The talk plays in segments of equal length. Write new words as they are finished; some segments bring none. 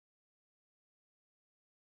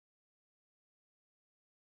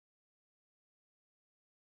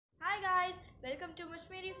Hi guys, welcome to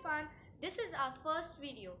Mashmiri Fun. This is our first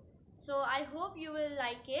video. So I hope you will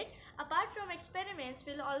like it. Apart from experiments,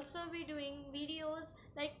 we'll also be doing videos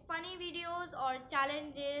like funny videos or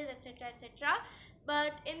challenges, etc.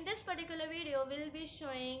 But in this particular video, we'll be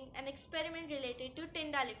showing an experiment related to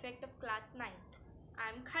Tyndall effect of class 9th.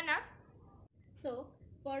 I'm Khana. So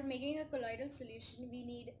for making a colloidal solution, we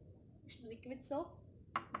need liquid soap,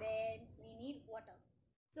 then we need water.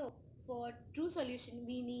 So for true solution,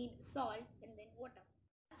 we need salt and then water.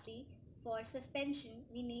 Lastly, for suspension,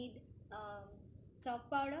 we need chalk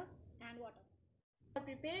powder and water. For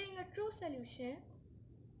preparing a true solution,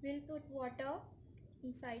 we'll put water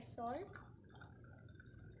inside salt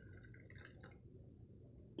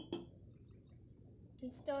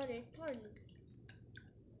and stir it thoroughly.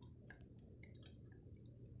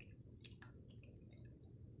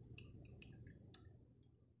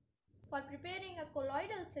 For preparing a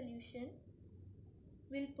colloidal solution,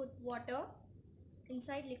 we'll put water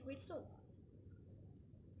inside liquid soap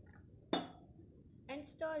and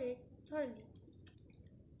stir it thoroughly.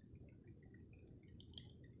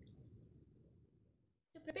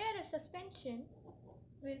 To prepare a suspension,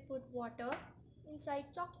 we'll put water inside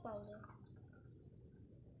chalk powder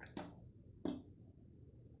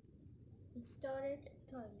and stir it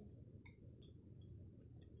thoroughly.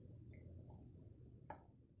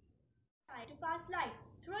 Try to pass light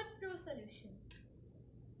through a true solution.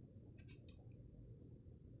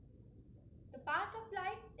 The path of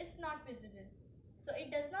light is not visible, so it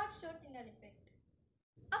does not show Tyndall effect.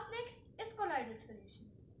 Up next is colloidal solution.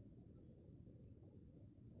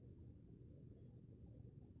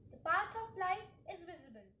 The path of light is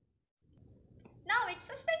visible. Now it's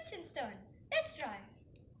suspension's turn. Let's try.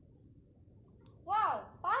 Wow,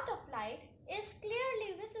 path of light is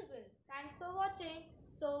clearly visible. Thanks for watching.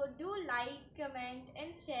 So do like, comment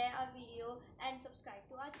and share our video and subscribe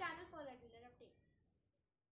to our channel.